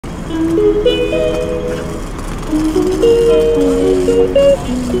You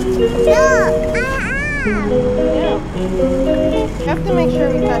have to make sure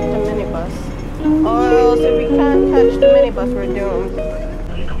we catch the minibus. Or else if we can't catch the minibus, we're doomed.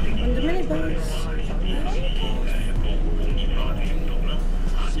 On the minibus.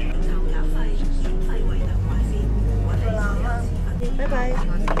 Bye-bye.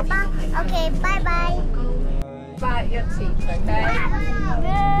 Okay, bye-bye. Bite your teeth, okay?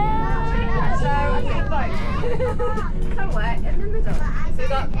 So, somewhere in the middle. So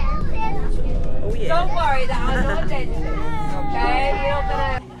Oh yeah. don't worry that I'm not a dentist, okay? You're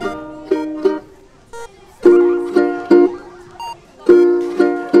gonna...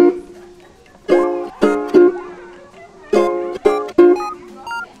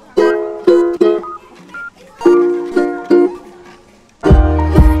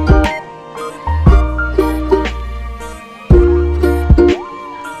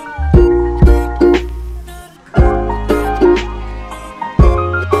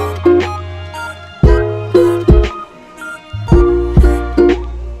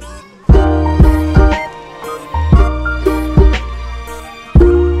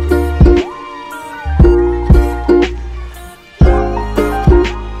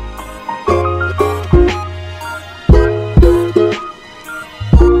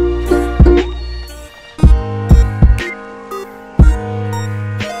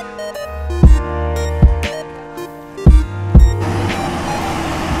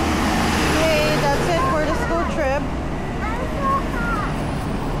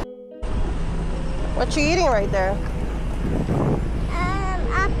 What you eating right there?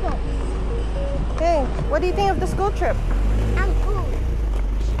 Apples. Hey, what do you think of the school trip? Apple.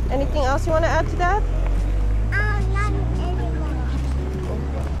 Anything else you want to add to that? Not anymore.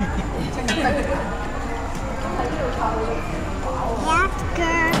 Yes,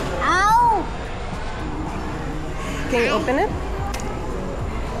 girl. Oh! Can you open it?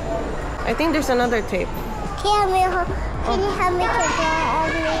 I think there's another tape. Can you help me to get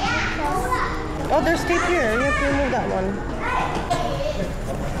Oh, there's tape here. You have to remove that one.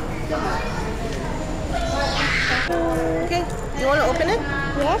 Okay, you want to open it?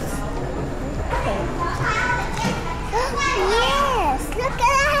 Yes. Okay. Yes! Look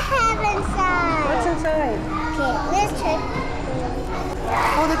what I have inside. What's inside? Okay, let's check.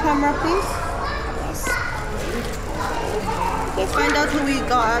 Hold the camera, please. Let's find out who we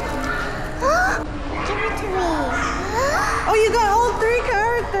got. Give it to me. Oh, you got all 3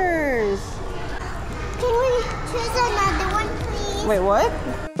 characters. Can we choose another one, please? Wait, what?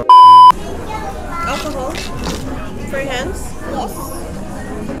 Alcohol for your hands. Yes.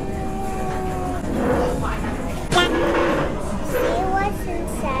 See what's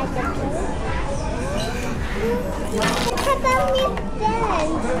inside the plate? How about me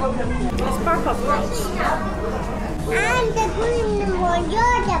pens? It's Powerpuff Girls. I'm the green one.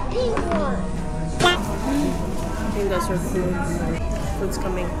 You're the pink one. I think that's her food. Food's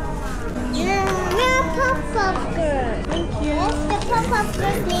coming. You're Pop-Up Girl. Thank you. Yes, the Pop-Up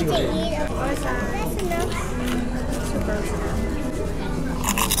Girls need to eat. That's enough.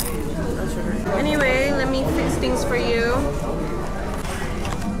 Anyway, let me fix things for you.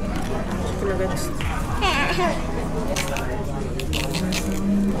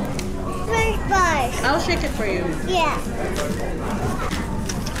 French fries. I'll shake it for you. Yeah.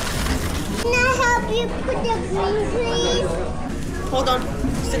 Can I help you put the green, please? Hold on.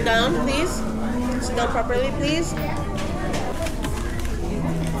 Sit down, please. Sit down properly, please.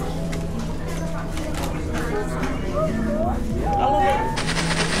 All of it.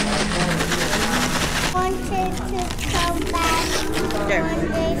 Wanted to come back There. one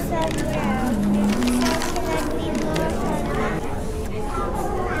day sometime. So can I be more fun?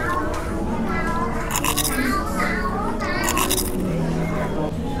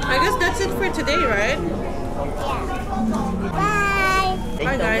 I guess that's it for today, right? Yeah. Bye.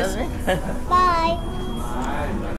 Bye, guys. Bye.